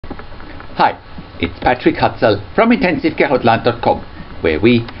Hi, it's Patrick Hutzel from IntensiveCareHotline.com, where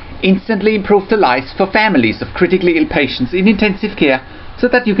we instantly improve the lives for families of critically ill patients in intensive care so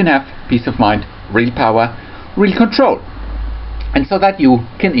that you can have peace of mind, real power, real control, and so that you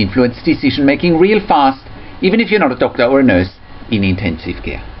can influence decision making real fast, even if you're not a doctor or a nurse in intensive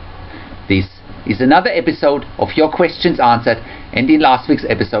care. This is another episode of Your Questions Answered, and in last week's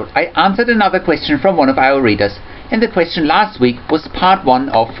episode I answered another question from one of our readers, and the question last week was part 1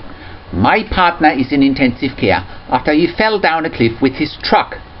 of "My partner is in intensive care after he fell down a cliff with his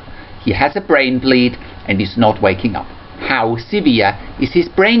truck. He has a brain bleed and is not waking up. How severe is his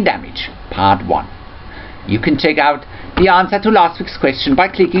brain damage?" Part 1. You can check out the answer to last week's question by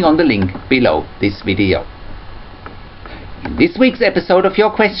clicking on the link below this video. In this week's episode of Your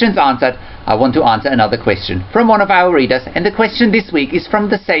Questions Answered, I want to answer another question from one of our readers, and the question this week is from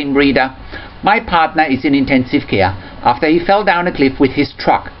the same reader. "My partner is in intensive care after he fell down a cliff with his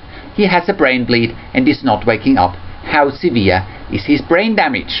truck. He has a brain bleed and is not waking up. How severe is his brain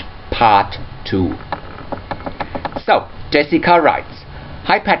damage?" Part 2. So, Jessica writes,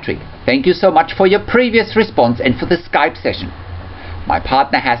 "Hi Patrick, thank you so much for your previous response and for the Skype session. My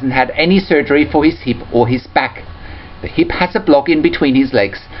partner hasn't had any surgery for his hip or his back. The hip has a block in between his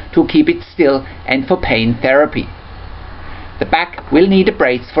legs to keep it still and for pain therapy. The back will need a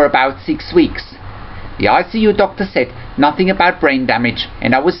brace for about 6 weeks. The ICU doctor said nothing about brain damage,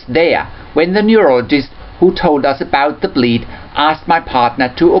 and I was there when the neurologist who told us about the bleed asked my partner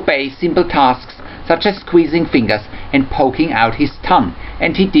to obey simple tasks such as squeezing fingers and poking out his tongue,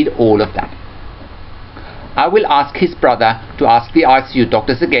 and he did all of that. I will ask his brother to ask the ICU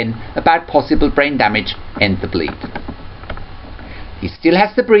doctors again about possible brain damage and the bleed. He still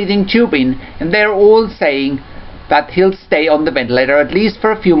has the breathing tube in, and they're all saying that he'll stay on the ventilator at least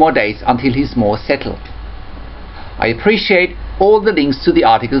for a few more days until he's more settled. I appreciate all the links to the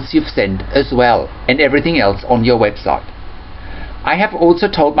articles you've sent as well, and everything else on your website. I have also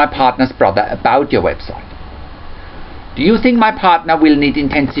told my partner's brother about your website. Do you think my partner will need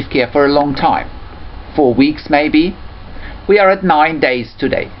intensive care for a long time? 4 weeks maybe? We are at 9 days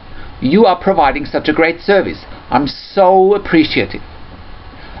today. You are providing such a great service. I'm so appreciative.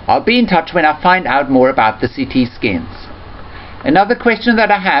 I'll be in touch when I find out more about the CT scans. Another question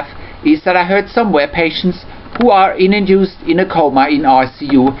that I have is that I heard somewhere patients who are induced in a coma in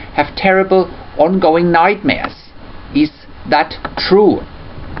ICU have terrible ongoing nightmares. Is that true?"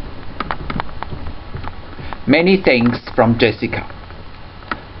 Many thanks from Jessica.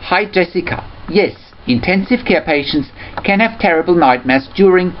 Hi Jessica. Yes, intensive care patients can have terrible nightmares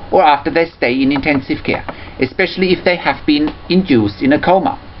during or after they stay in intensive care, especially if they have been induced in a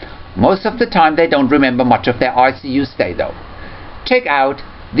coma. Most of the time they don't remember much of their ICU stay though. Check out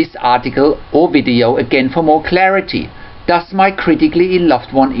this article or video again for more clarity. Does my critically ill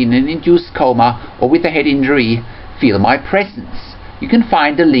loved one in an induced coma or with a head injury feel my presence? You can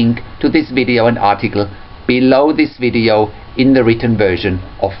find a link to this video and article below this video in the written version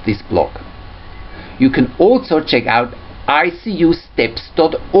of this blog. You can also check out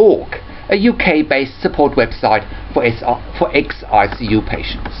icusteps.org, a UK-based support website for ex-ICU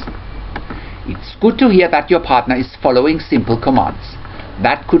patients. It's good to hear that your partner is following simple commands.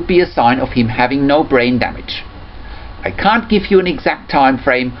 That could be a sign of him having no brain damage. I can't give you an exact time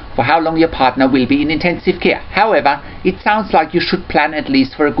frame for how long your partner will be in intensive care. However, it sounds like you should plan at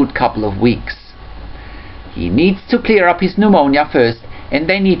least for a good couple of weeks. He needs to clear up his pneumonia first, and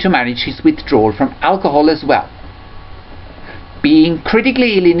they need to manage his withdrawal from alcohol as well. Being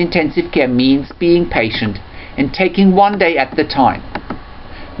critically ill in intensive care means being patient and taking 1 day at a time.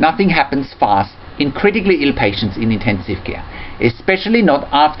 Nothing happens fast in critically ill patients in intensive care, especially not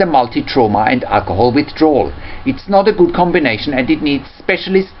after multi-trauma and alcohol withdrawal. It's not a good combination, and it needs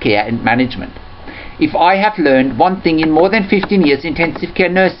specialist care and management. If I have learned one thing in more than 15 years intensive care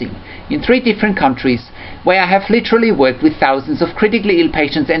nursing in 3 different countries, where I have literally worked with thousands of critically ill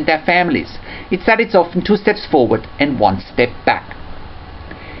patients and their families, it's that it's often 2 steps forward and 1 step back.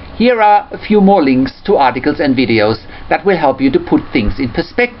 Here are a few more links to articles and videos that will help you to put things in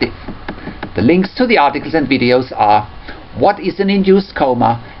perspective. The links to the articles and videos are: what is an induced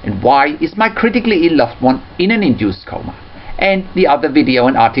coma and why is my critically ill loved one in an induced coma? And the other video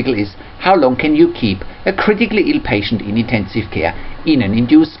and article is: how long can you keep a critically ill patient in intensive care in an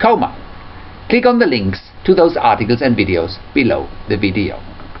induced coma? Click on the links to those articles and videos below the video.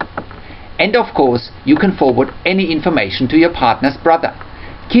 And of course, you can forward any information to your partner's brother.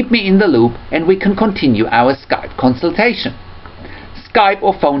 Keep me in the loop and we can continue our Skype consultation. Skype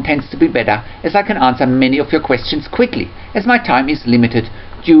or phone tends to be better, as I can answer many of your questions quickly, as my time is limited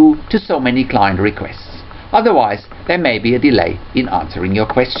due to so many client requests. Otherwise, there may be a delay in answering your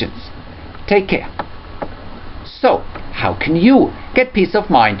questions. take care. So, how can you get peace of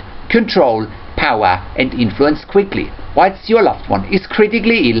mind, control, power and influence quickly whilst your loved one is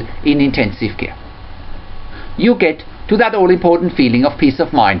critically ill in intensive care? You get to that all-important feeling of peace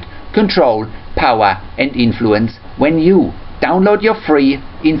of mind, control, power and influence when you download your free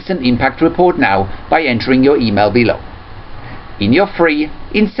Instant Impact Report now by entering your email below. In your free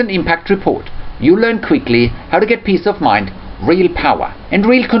Instant Impact Report, you learn quickly how to get peace of mind, real power and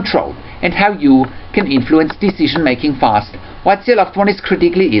real control, and how you can influence decision making fast whilst your loved one is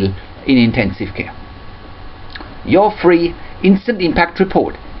critically ill in intensive care. Your free Instant Impact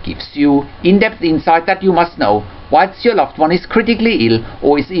Report gives you in-depth insight that you must know whilst your loved one is critically ill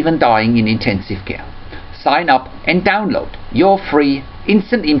or is even dying in intensive care. Sign up and download your free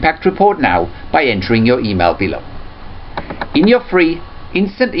Instant Impact Report now by entering your email below. In your free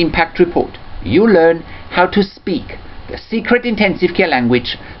Instant Impact Report, you learn how to speak the secret intensive care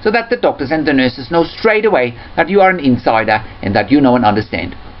language so that the doctors and the nurses know straight away that you are an insider and that you know and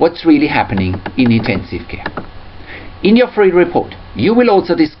understand what's really happening in intensive care. In your free report, you will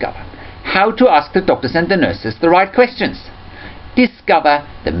also discover how to ask the doctors and the nurses the right questions. Discover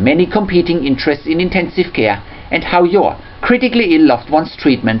the many competing interests in intensive care and how your critically ill loved one's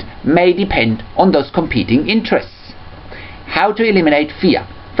treatment may depend on those competing interests. How to eliminate fear,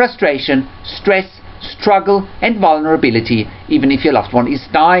 frustration, stress, struggle and vulnerability even if your loved one is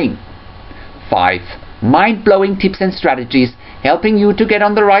dying. 5 mind-blowing tips and strategies helping you to get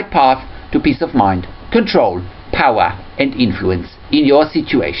on the right path to peace of mind, control, power and influence in your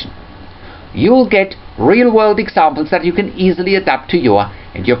situation. You'll get real-world examples that you can easily adapt to your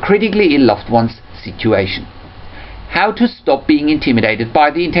and your critically ill loved one's situation. How to stop being intimidated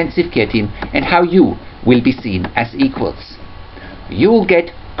by the intensive care team and how you will be seen as equals. You'll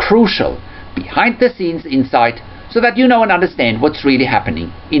get crucial behind-the-scenes insight so that you know and understand what's really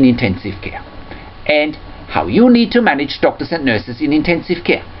happening in intensive care, and how you need to manage doctors and nurses in intensive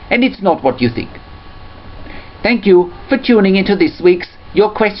care, and it's not what you think. Thank you for tuning into this week's Your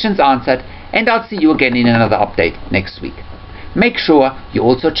Questions Answered, and I'll see you again in another update next week. Make sure you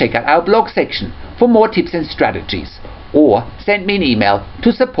also check out our blog section for more tips and strategies, or send me an email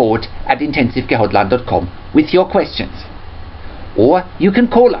to support@intensivecarehotline.com with your questions. Or you can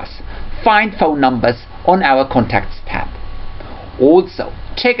call us. Find phone numbers on our contacts tab. Also,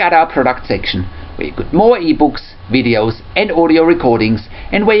 check out our product section where you get more ebooks, videos and audio recordings,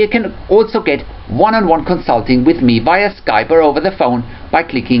 and where you can also get one-on-one consulting with me via Skype or over the phone by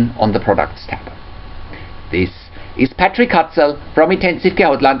clicking on the products tab. This is Patrick Hutzel from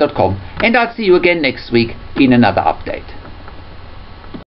intensivecarehotline.com, and I'll see you again next week in another update.